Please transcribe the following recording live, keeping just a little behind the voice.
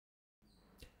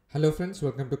Hello friends,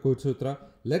 welcome to Code Sutra.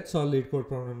 Let's solve LeetCode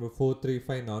problem number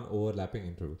 435 non-overlapping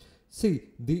interval. See,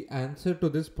 the answer to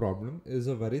this problem is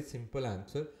a very simple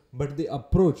answer, but the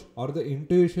approach or the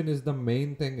intuition is the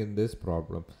main thing in this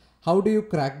problem. How do you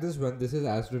crack this when this is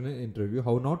asked in an interview?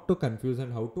 How not to confuse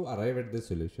and how to arrive at the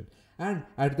solution. And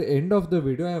at the end of the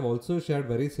video, I have also shared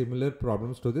very similar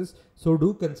problems to this. So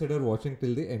do consider watching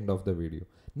till the end of the video.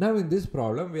 Now in this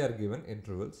problem, we are given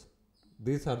intervals.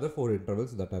 These are the 4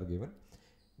 intervals that are given.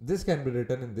 This can be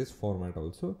written in this format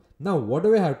also. Now what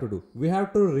do we have to do? We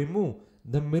have to remove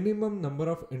the minimum number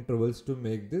of intervals to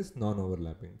make this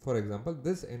non-overlapping. For example,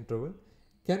 this interval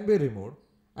can be removed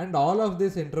and all of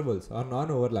these intervals are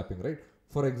non-overlapping, right?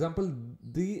 For example,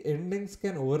 the endings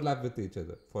can overlap with each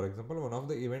other. For example, one of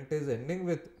the event is ending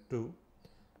with 2,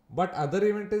 but other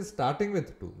event is starting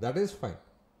with 2. That is fine.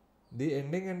 The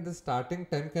ending and the starting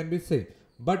time can be same,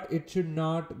 but it should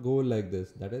not go like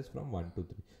this. That is from 1 to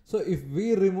 3. So if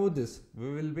we remove this,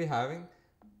 we will be having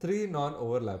 3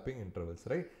 non-overlapping intervals,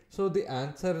 right? So the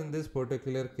answer in this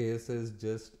particular case is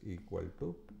just equal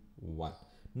to 1.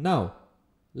 Now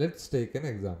let's take an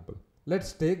example.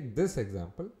 Let's take this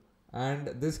example and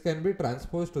this can be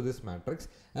transposed to this matrix,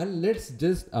 and let's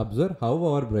just observe how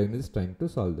our brain is trying to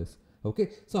solve this.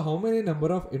 Okay, so how many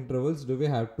number of intervals do we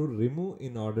have to remove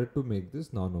in order to make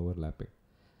this non-overlapping?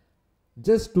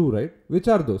 Just 2, right? Which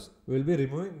are those? We will be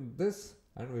removing this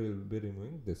and we will be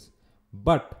removing this.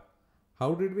 But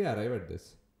how did we arrive at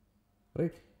this?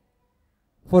 Right?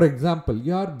 For example,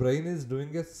 your brain is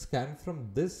doing a scan from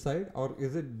this side, or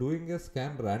is it doing a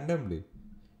scan randomly?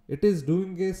 It is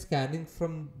doing a scanning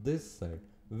from this side,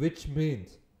 which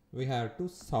means we have to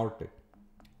sort it.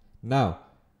 Now,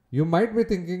 you might be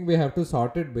thinking we have to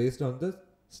sort it based on the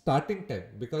starting time,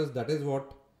 because that is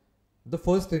what the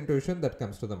first intuition that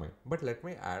comes to the mind. But let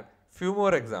me add few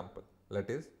more examples. That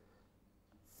is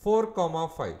 4,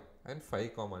 5 and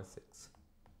 5, 6.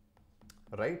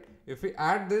 Right? If we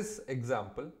add this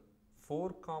example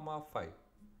 4, 5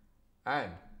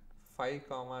 and 5,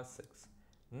 6.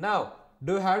 Now,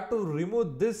 do you have to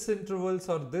remove this intervals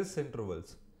or this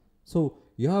intervals? So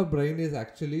your brain is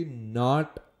actually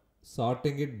not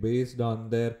sorting it based on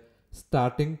their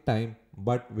starting time,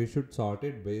 but we should sort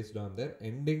it based on their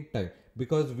ending time,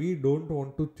 because we don't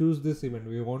want to choose this event.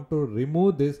 We want to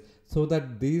remove this so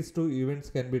that these two events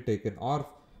can be taken. Or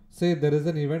say there is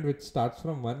an event which starts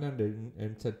from 1 and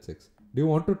ends at 6. Do you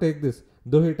want to take this?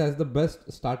 Though it has the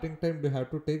best starting time, do you have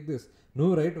to take this?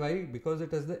 No, right? Why? Because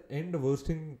it has the end worst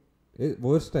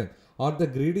time. Or the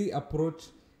greedy approach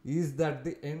is that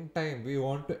the end time, we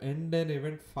want to end an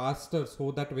event faster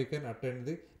so that we can attend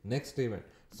the next event.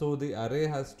 So the array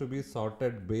has to be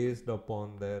sorted based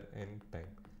upon their end time.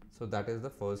 So that is the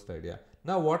first idea.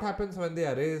 Now what happens when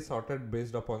the array is sorted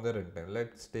based upon their end time?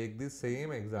 Let's take the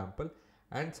same example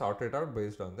and sort it out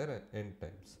based on their end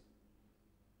times.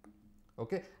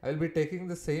 Okay, I will be taking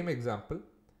the same example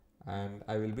and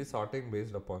I will be sorting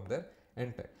based upon their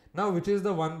end time. Now which is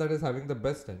the one that is having the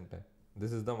best end time?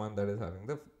 This is the one that is having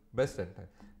the best end time.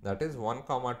 That is 1,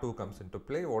 2 comes into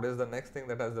play. What is the next thing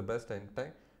that has the best end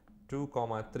time? 2,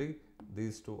 3.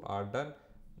 These two are done.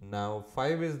 Now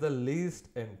 5 is the least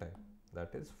end time.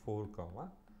 That is 4,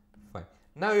 5.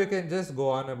 Now you can just go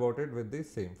on about it with the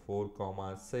same 4,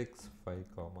 6, 5,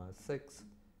 6,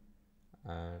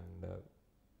 and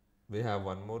we have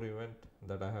one more event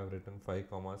that I have written 5,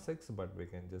 6, but we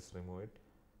can just remove it.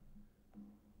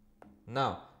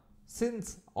 Now,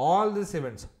 since all these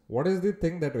events, what is the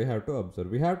thing that we have to observe?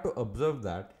 We have to observe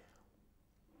that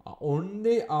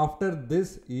only after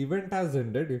this event has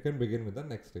ended, you can begin with the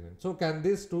next event. So, can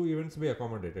these two events be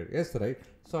accommodated? Yes, right?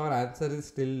 So, our answer is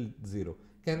still 0.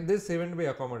 Can this event be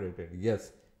accommodated?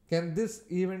 Yes. Can this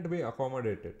event be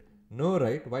accommodated? No,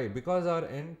 right? Why? Because our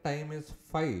end time is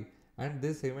 5 and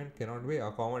this event cannot be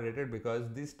accommodated because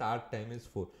the start time is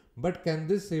 4. But can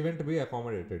this event be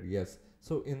accommodated? Yes.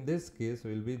 So, in this case,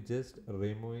 we will be just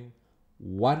removing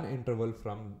one interval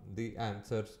from the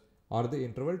answers or the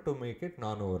interval to make it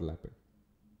non-overlapping.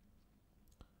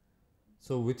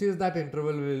 So which is that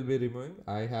interval we will be removing?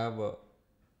 I have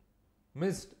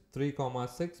missed 3,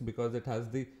 6 because it has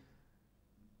the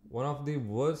one of the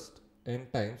worst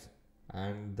end times,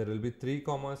 and there will be 3,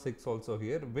 6 also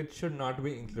here, which should not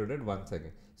be included once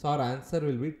again. So our answer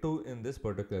will be 2 in this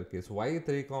particular case. Why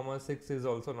 3, 6 is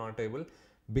also not able?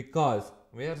 Because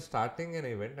we are starting an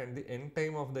event and the end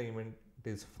time of the event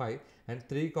is 5 and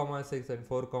 3, 6 and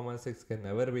 4, 6 can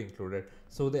never be included.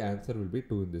 So the answer will be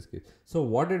 2 in this case. So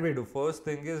what did we do? First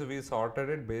thing is we sorted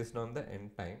it based on the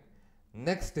end time.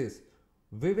 Next is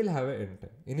we will have an end time.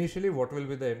 Initially what will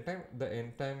be the end time? The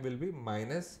end time will be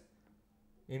minus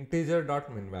integer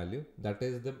dot min value, that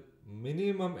is the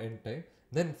minimum end time.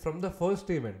 Then from the first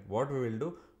event, what we will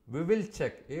do, we will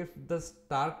check if the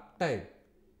start time,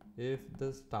 if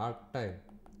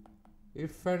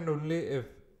and only if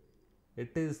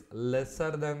it is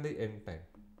lesser than the end time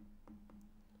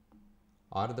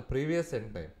or the previous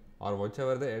end time or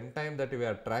whichever the end time that we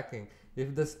are tracking,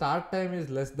 if the start time is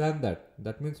less than that,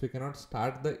 that means we cannot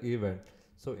start the event.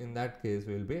 So in that case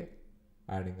we will be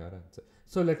adding our answer.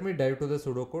 So let me dive to the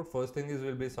pseudocode. First thing is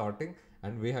we'll be sorting,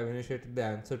 and we have initiated the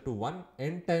answer to 1.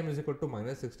 End time is equal to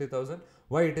minus 60,000.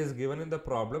 Why? It is given in the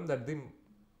problem that the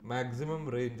maximum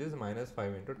range is minus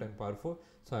 5 into 10 power 4.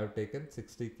 So I have taken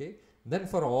 60k. Then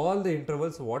for all the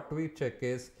intervals, what we check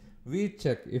is, we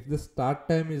check if the start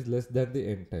time is less than the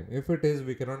end time. If it is,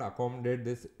 we cannot accommodate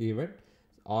this event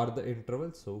or the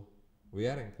interval, so we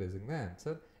are increasing the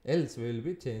answer, else we will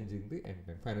be changing the end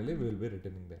time. Finally we will be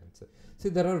returning the answer. See,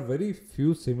 there are very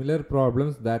few similar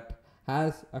problems that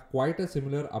has a quite a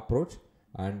similar approach,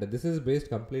 and this is based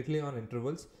completely on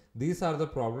intervals. These are the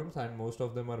problems, and most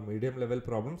of them are medium level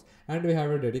problems, and we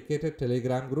have a dedicated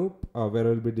Telegram group where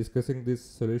we'll be discussing these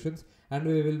solutions, and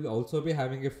we will also be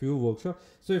having a few workshops.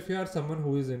 So if you are someone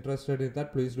who is interested in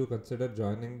that, please do consider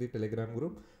joining the Telegram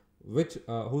group, which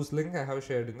whose link I have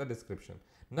shared in the description.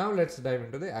 Now let's dive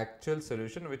into the actual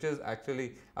solution, which is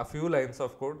actually a few lines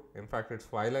of code. In fact, it's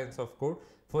 5 lines of code.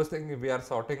 First thing, we are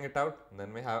sorting it out,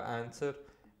 then we have answer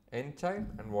end time,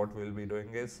 and what we'll be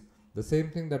doing is the same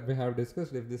thing that we have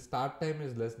discussed. If the start time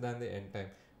is less than the end time,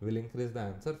 we'll increase the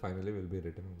answer. Finally we'll be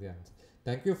returning the answer.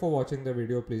 Thank you for watching the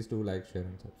video. Please do like, share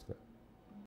and subscribe.